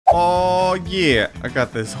Oh, yeah. I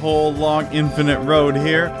got this whole long infinite road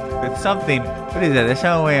here. It's something. What is that? There's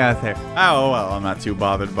some way out there. Oh, well, I'm not too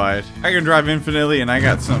bothered by it. I can drive infinitely, and I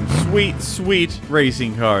got some sweet, sweet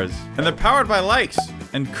racing cars. And they're powered by likes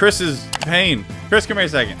and Chris's pain. Chris, come here a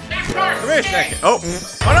second. Come here a second. Oh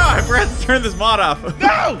no, I forgot to turn this mod off.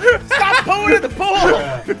 No! Stop pulling in the pool!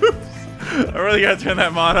 I really gotta turn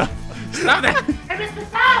that mod off. Stop that! Hey, Mr.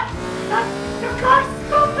 Stop! Your car's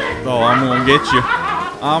stupid! Oh, I'm gonna get you.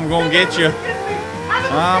 I'm gonna get you.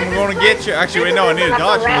 I'm gonna get you. Actually, wait, no, I need to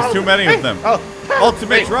dodge. There's too many of them.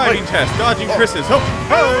 Ultimate driving test. Dodging Chris's. Oh, oh,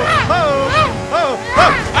 oh, oh, oh.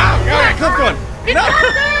 Oh, God, I clipped one. No!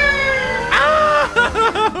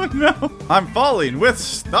 Oh, no. I'm falling with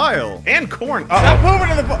style. And corn. Stop moving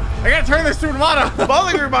in the pool. I gotta turn this to mod off.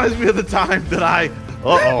 Bowling reminds me of the time that I...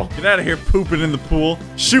 Uh-oh. Get out of here pooping in the pool.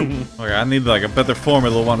 Shoot. Okay, I need like a better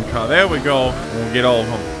Formula 1 car. There we go. We'll get all of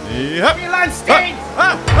them. Yep.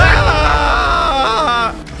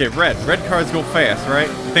 Okay, red. Red cars go fast, right?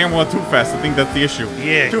 I think I'm going too fast. I think that's the issue.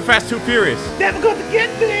 Yeah. Too fast, too furious. Never going to get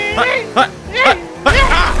me!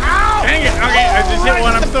 Dang it. Okay, I just hit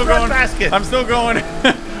one. I'm still going. Basket. I'm still going.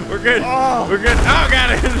 We're good. Oh. We're good. Oh,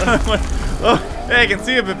 got it. Oh, hey, I can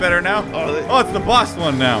see a bit better now. Oh, it's the boss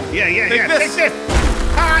one now. Yeah. Take this.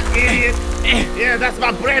 Ah, idiot. Yeah, that's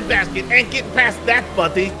my bread basket. Ain't getting past that,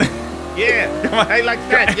 buddy. Yeah, I like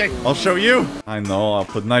that. Yeah. I'll show you. I know. I'll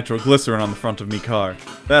put nitroglycerin on the front of me car.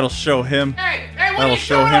 That'll show him. Hey, what are That'll you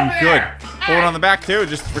show doing him over good. there? Pull it on the back too,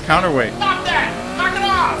 just for counterweight. Stop that! Knock it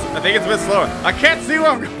off! I think it's a bit slower. I can't see where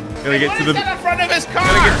I'm going. Gotta get to the. in front of his car?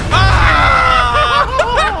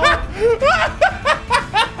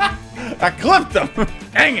 I clipped him.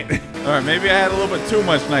 Dang it. All right, maybe I had a little bit too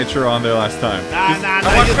much nitro on there last time. Nah.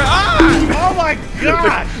 Oh my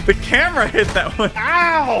God! The camera hit that one.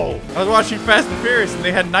 Ow! I was watching Fast and Furious and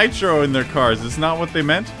they had nitro in their cars. Is not what they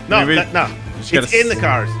meant? No, Maybe no. It's in the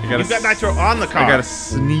cars. You've got nitro on the car. I gotta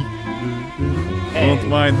sneak. Don't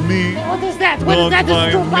mind me. What is that? What is that? This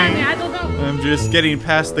is too funny. I don't know. I'm just getting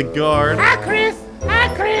past the guard. Hi, Chris. Hi,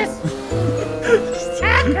 Chris.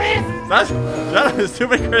 Hi, Chris. Shut up, there's too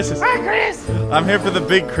many Chris's. Hi, Chris. I'm here for the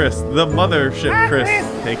big Chris, the mothership Hi, Chris. Chris.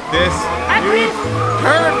 Take this. Hi, Chris.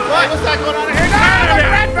 Turn. What? What's that going on here? No, the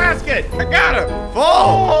red basket. I got him.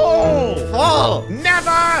 Fall. Oh! Fall.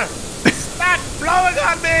 Never! Stop blowing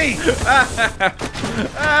on me!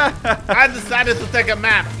 I decided to take a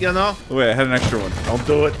nap, you know? Wait, I had an extra one. Don't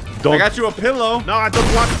do it. I got you a pillow. No, I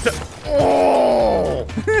don't want to. Oh!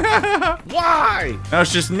 Why? Now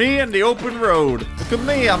it's just me and the open road. Look at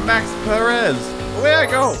me, I'm Max Perez. Away I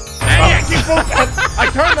go. I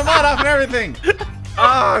turned the mod off and everything.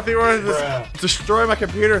 Ah, I think we're gonna just destroy my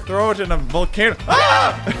computer, throw it in a volcano.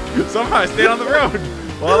 Ah! Somehow I stayed on the road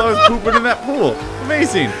while I was pooping in that pool.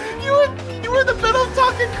 Amazing. You were in the middle of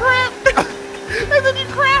talking crap, and then you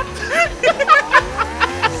crapped.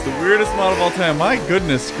 It's the weirdest mod of all time. My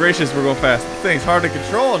goodness gracious, we're going fast. This thing's hard to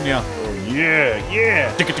control, yeah. Oh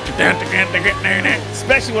yeah.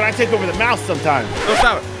 Especially when I take over the mouse sometimes. Don't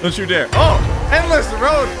stop it. Don't you dare. Oh, endless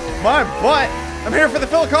road. My butt. I'm here for the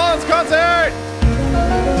Phil Collins concert.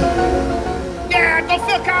 Yeah, go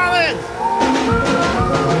Phil Collins.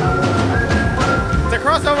 It's a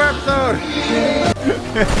crossover episode.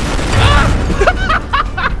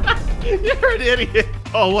 You're an idiot.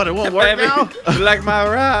 Oh, what? It won't work Baby, now? you like my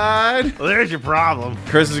ride? Well, there's your problem.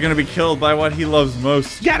 Chris is gonna be killed by what he loves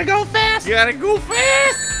most. You gotta go fast. You gotta go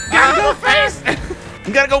fast. Gotta go fast.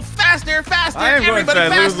 You gotta go faster. I am going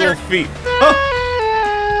fast. Lose little feet. Oh.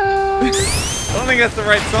 I don't think that's the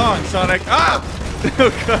right song, Sonic. Ah! Oh,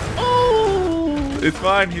 God. Oh. It's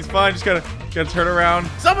fine. He's fine. Just gotta turn around.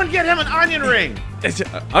 Someone get him an onion ring. It's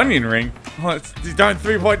an onion ring. Oh, it's these darn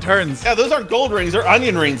 3-point turns. Yeah, those aren't gold rings. They're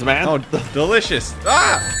onion rings, man. Oh, delicious.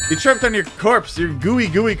 Ah! You tripped on your corpse. Your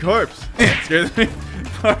gooey corpse. Scares me.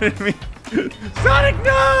 Pardon me. Sonic,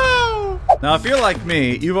 no! Now, if you're like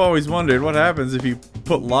me, you've always wondered what happens if you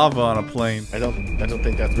put lava on a plane. I don't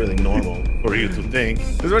think that's really normal for you to think.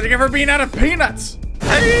 This is what you get for being out of peanuts.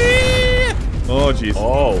 Hey! Oh, jeez.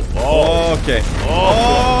 Oh. Okay.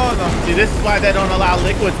 Oh, no. See, this is why they don't allow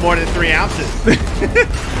liquids more than 3 ounces.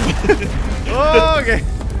 Okay.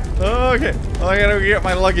 Oh, I gotta go get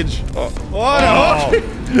my luggage. Oh no.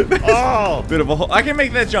 Oh. Bit of a hole. I can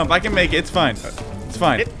make that jump. I can make it. It's fine. It's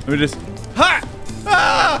fine. Let me just. Ha!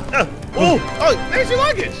 Ah! Oh, there's your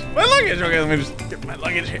luggage. My luggage. Okay, let me just get my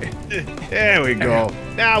luggage here. There we go.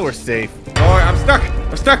 Now we're safe. Oh, I'm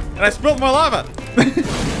stuck, and I spilled my lava.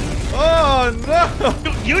 Oh no!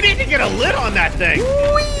 You need to get a lid on that thing.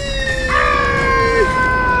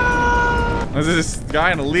 There's this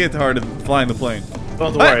guy in a leotard flying the plane.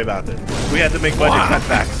 Don't worry about this. We had to make budget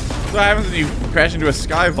cutbacks. So what happens when you crash into a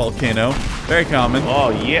sky volcano. Very common. Oh,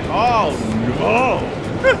 yeah. Oh, no.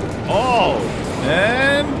 Oh.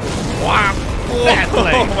 And... Wow. That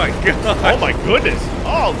thing. Oh, my God. Oh, my goodness.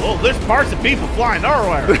 Oh, well, there's parts of people flying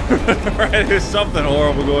everywhere. Right, there's something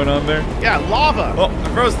horrible going on there. Yeah, lava. Well, the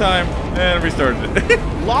first time, and restarted it.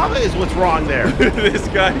 Lava is what's wrong there. This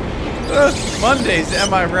guy. Mondays,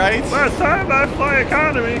 am I right? Last time I fly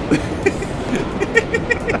economy.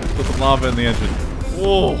 Put the lava in the engine.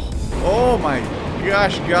 Whoa. Oh my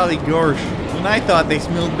gosh, golly gosh. And I thought they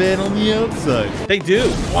smelled bad on the outside. They do.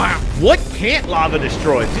 Wow. What can't lava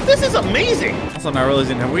destroy? Dude, this is amazing. Also not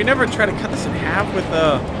realizing, have we never tried to cut this in half with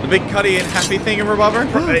the big cutty and happy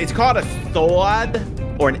thingamabobber? It's called a thod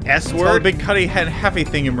or an S It's called word. a big cutty and happy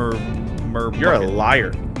thingamabobber. You're a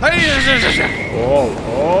liar. Oh,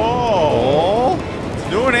 Oh. it's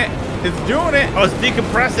doing it. It's doing it. I was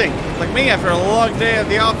decompressing. Like me after a long day at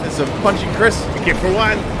the office of punching Chris. Okay, for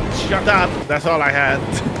one, shut up. That's all I had.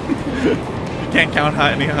 You can't count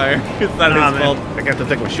high any higher. It's not his fault. I got to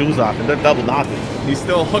take my shoes off and they're double knotted. He's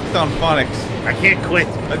still hooked on phonics. I can't quit.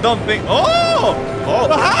 I don't think. Oh! Oh,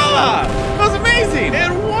 Aha! That was amazing! it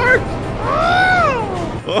worked.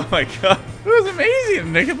 Oh my god. It was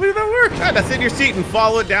amazing. I can't believe that worked. God, that's in your seat and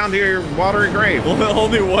follow it down to your watery grave. Well,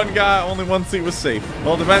 only one seat was safe.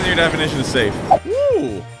 Well, depends on your definition of safe.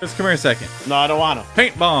 Woo! Just come here a second. No, I don't want to.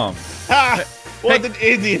 Paint bomb. Ha! What an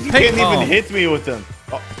idiot. You Paint can't bomb. even hit me with them.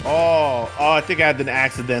 Oh, I think I had an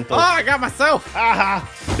accidental. Oh, I got myself. Aha!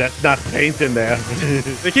 That's not paint in there.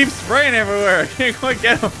 They keep spraying everywhere. I can't quite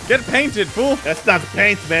get them. Get painted, fool. That's not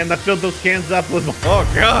paint, man. I filled those cans up with Oh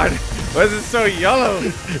god. Why is it so yellow?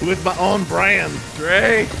 my own brand.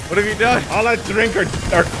 Dre, what have you done? All I drink are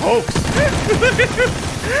Cokes.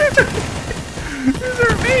 These are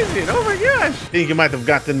amazing. Oh my gosh. I think you might have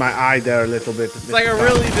gotten my eye there a little bit. It's like a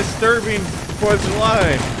really disturbing 4th of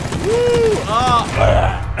July. Woo!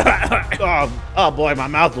 Oh boy, my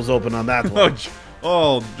mouth was open on that one.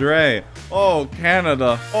 Oh, Dre. Oh,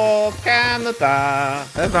 Canada. Oh, Canada.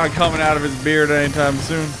 That's not coming out of his beard anytime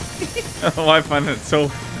soon. Oh, I find that so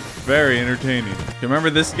very entertaining. You remember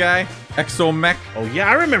this guy? Exomech? Oh yeah,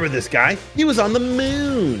 I remember this guy. He was on the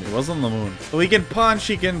moon. He was on the moon. So he can punch,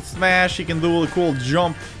 he can smash, he can do a cool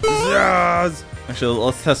jump. Zazz. Actually,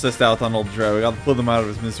 let's test this out on old Dre. We gotta pull him out of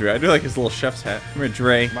his misery. I do like his little chef's hat. Come here,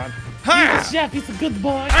 Dre. Come on. Ha! Chef, he's a good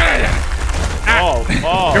boy. Oh.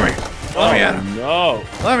 Come here. Let me at him. No.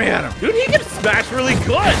 Let me at him. Dude, he can smash really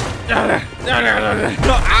good.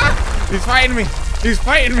 Ah! He's fighting me. He's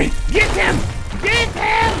fighting me. Get him! Get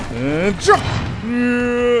him! Jump.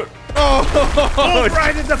 Oh,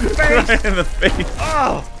 Right in the face. right in the face.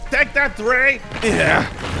 Oh, take that, Dre. Yeah.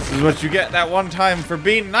 This is what you get that one time for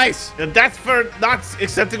being nice. And that's for not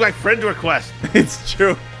accepting my friend request. It's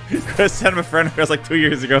true. Chris sent him a friend request like 2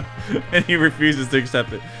 years ago, and he refuses to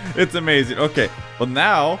accept it. It's amazing. Okay, well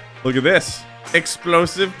now, look at this.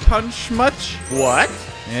 Explosive punch much? What?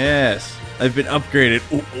 Yes. I've been upgraded.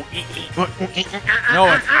 No,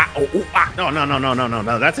 it's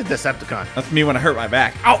No. That's a Decepticon. that's me when I hurt my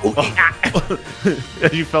back.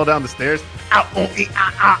 As you fell down the stairs.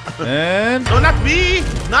 And No, not me.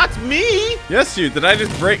 Not me. yes, you. Did I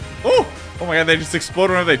just break? Oh my god, they just explode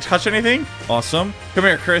whenever they touch anything. Awesome. Come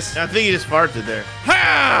here, Chris. I think you just farted there.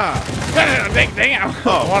 Ha! Damn. Oh,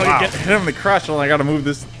 I want to wow. hit him in the crotch, and I gotta move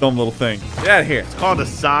this dumb little thing. Get out of here. It's called a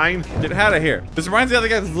sign. Get out of here. This reminds me of the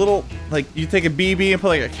guy's little, like, you take a BB and put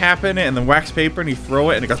like a cap in it and then wax paper and you throw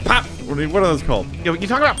it and it goes pop. What are those called? You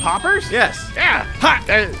talking about poppers? Yes. Yeah. Hot.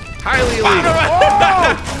 Highly illegal.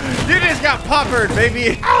 You just got poppered,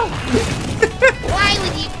 baby. Why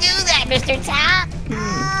would you do that, Mr. Top?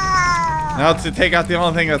 Now it's to take out the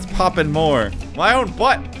only thing that's popping more. My own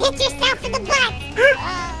butt. Hit yourself in the butt.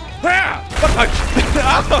 Ah, butt punch.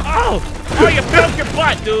 Oh, you broke your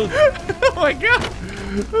butt, dude. Oh my god.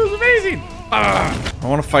 That was amazing. I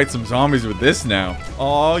want to fight some zombies with this now.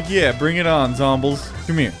 Oh yeah, bring it on, zombies.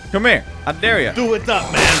 Come here. Come here. I dare you. Do it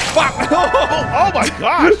up, man. Oh my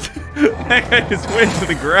gosh. That guy just went to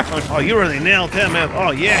the ground. Oh, you really nailed him, man.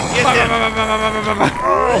 Oh, yeah. Get him.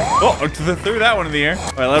 Oh, threw that one in the air.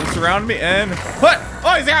 All right, let him surround me and what?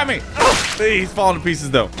 Oh, he's got me. Oh, he's falling to pieces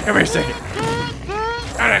though. Come here a second.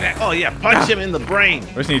 Oh, yeah. Punch him in the brain.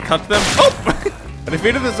 First, need to touch them. Oh, I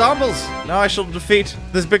defeated the zombies. Now I shall defeat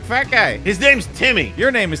this big fat guy. His name's Timmy.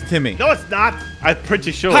 Your name is Timmy. No, it's not. I'm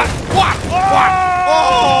pretty sure. Ha!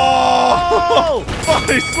 Oh! Oh!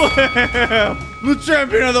 Body slam! The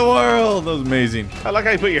champion of the world! That was amazing. I like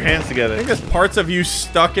how you put your hands I together. think there's parts of you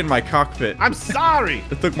stuck in my cockpit. I'm sorry.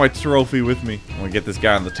 I took my trophy with me. I'm gonna get this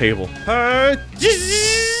guy on the table.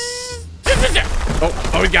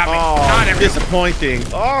 Oh, he got me. Oh, disappointing.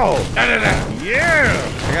 Oh, yeah.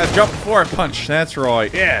 I gotta jump before I punch. That's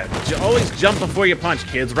right. Yeah, always jump before you punch,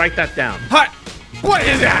 kids. Write that down. Hot. What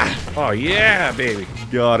is that? Oh, yeah, baby.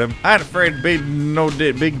 Got him. I ain't afraid to be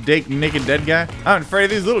big, naked, dead guy. I ain't afraid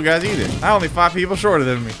of these little guys either. I only 5 people shorter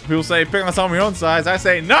than me. People say pick myself your own size. I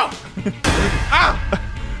say no. Ah!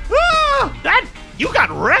 That you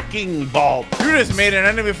got wrecking ball. You just made an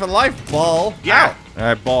enemy for life, ball. Yeah. Ow. All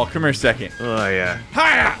right, ball. Come here a second. Oh yeah.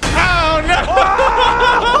 Hiya! Oh no!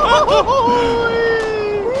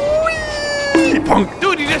 Punk.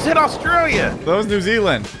 Dude, you just hit Australia. That was New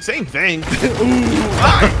Zealand. Same thing.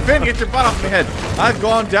 Ah, Finn, get your butt off my head. I've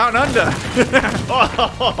gone down under.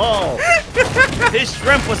 His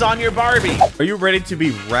shrimp was on your Barbie. Are you ready to be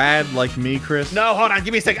rad like me, Chris? No, hold on.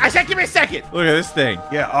 Give me a second. I said give me a second. Look at this thing.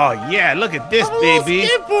 Yeah. Oh yeah. Look at this, baby.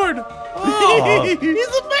 Skateboard. Oh, he's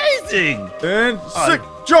amazing. And sick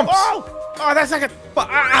jumps. Oh, that's like a.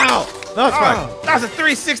 Ow. No, it's fine. That was a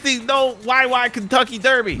 360 no YY Kentucky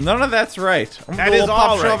Derby. None of that's right. That is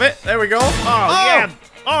all right. Shove it. There we go. Oh, yeah.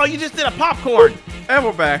 Oh, you just did a popcorn. And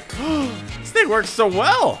we're back. This thing works so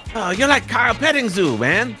well. Oh, you're like Kyle Pettingzoo,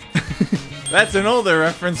 man. That's an older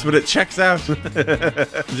reference, but it checks out.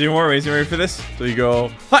 There's even more ways. You ready for this? So you go,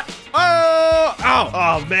 hut. Oh, ow.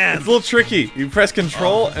 Oh, man. It's a little tricky. You press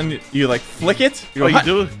control and you like flick it. You go, you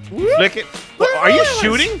do? Flick it? Are you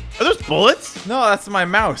shooting? Are those bullets? No, that's my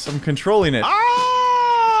mouse. I'm controlling it.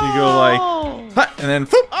 Oh. You go like, hut, and then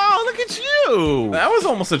foop. Oh, look at you. That was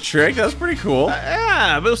almost a trick. That was pretty cool.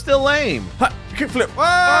 Yeah, but it was still lame. Hut, kick flip. Whoa.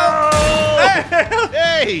 Oh.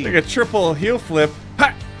 Hey. Like a triple heel flip.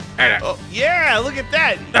 Hut. Oh, yeah, look at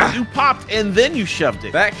that. You popped and then you shoved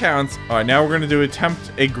it. That counts. All right, now we're going to do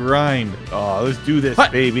attempt a grind. Oh, let's do this,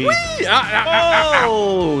 Hut. baby.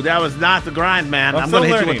 Oh, that was not the grind, man. I'm still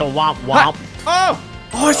going to hit you with the womp womp. Oh,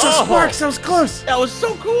 I saw sparks. That was close. That was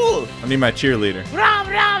so cool. I need my cheerleader.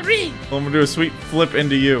 Ring. I'm going to do a sweet flip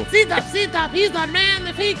into you. Ctop, he's the man.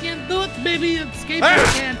 If he can do it, baby, and skateboard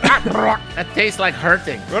can. That tastes like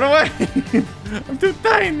hurting. Run away. I'm too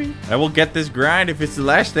tiny. I will get this grind if it's the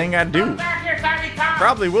last thing I do. Back here, Tiny Tom.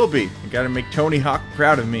 Probably will be. I gotta make Tony Hawk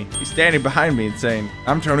proud of me. He's standing behind me and saying,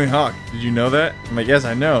 I'm Tony Hawk. Did you know that? I'm like, yes,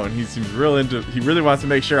 I know. And he seems real into, he really wants to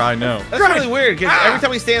make sure I know. That's really weird because every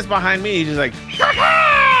time he stands behind me, he's just like,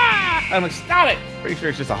 I'm like, stop it. Pretty sure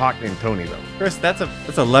it's just a hawk named Tony, though. Chris, that's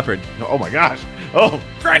a leopard. Oh my gosh. Oh,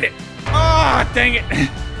 grind it. Oh, dang it.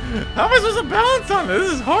 How am I supposed to balance on this?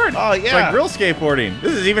 This is hard. Oh, yeah. It's like real skateboarding.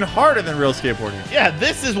 This is even harder than real skateboarding. Yeah,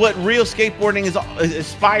 this is what real skateboarding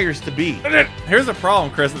aspires to be. Here's the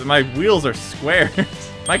problem, Chris. That my wheels are squares. Am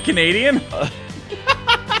I Canadian?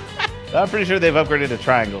 I'm pretty sure they've upgraded to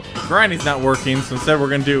triangles. Grinding's not working, so instead we're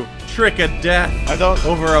going to do Trick of Death. I don't.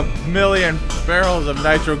 Over 1 million barrels of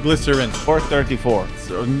nitroglycerin. Or 34.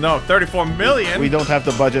 So, no, 34 million? We don't have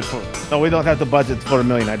the budget for... No, we don't have the budget for 1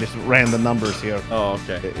 million. I just ran the numbers here. Oh,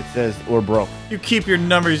 okay. It says we're broke. You keep your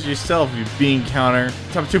numbers yourself, you bean counter.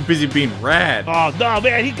 I'm too busy being rad. Oh, no,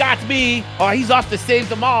 man, he got me. Oh, he's off to save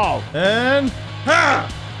them all. And...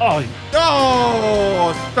 Ha! Oh,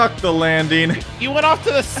 stuck the landing. you went off to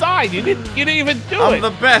the side. You didn't even do it. I'm the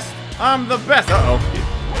best. I'm the best. Uh-oh.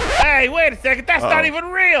 Hey, wait a second. That's not even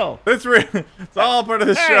real. It's real. It's all part of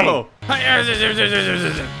the show.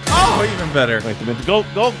 Oh, even better. Wait a minute. Go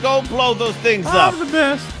blow those things up. I'm the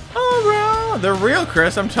best. All around. They're real,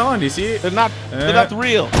 Chris. I'm telling you. See? They're not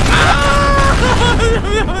real.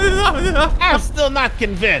 I'm still not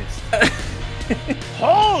convinced.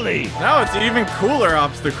 Holy! Now it's an even cooler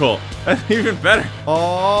obstacle. That's even better.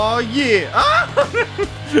 Oh, yeah. I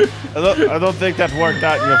don't think that worked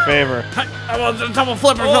out in your favor. I want to double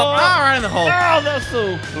flippers up. Right in the hole. Oh, that's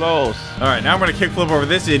so close. All right, now I'm going to kickflip over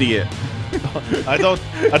this idiot. I don't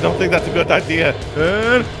think that's a good idea.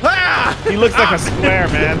 And, he looks like a square,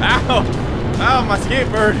 man. Ow. Ow, my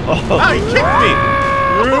skateboard. Oh, he kicked me.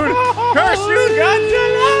 Rude. Curse you, gotcha.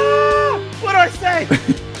 What do I say?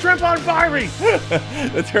 Shrimp on Barbie.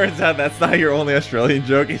 It turns out that's not your only Australian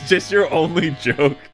joke. It's just your only joke.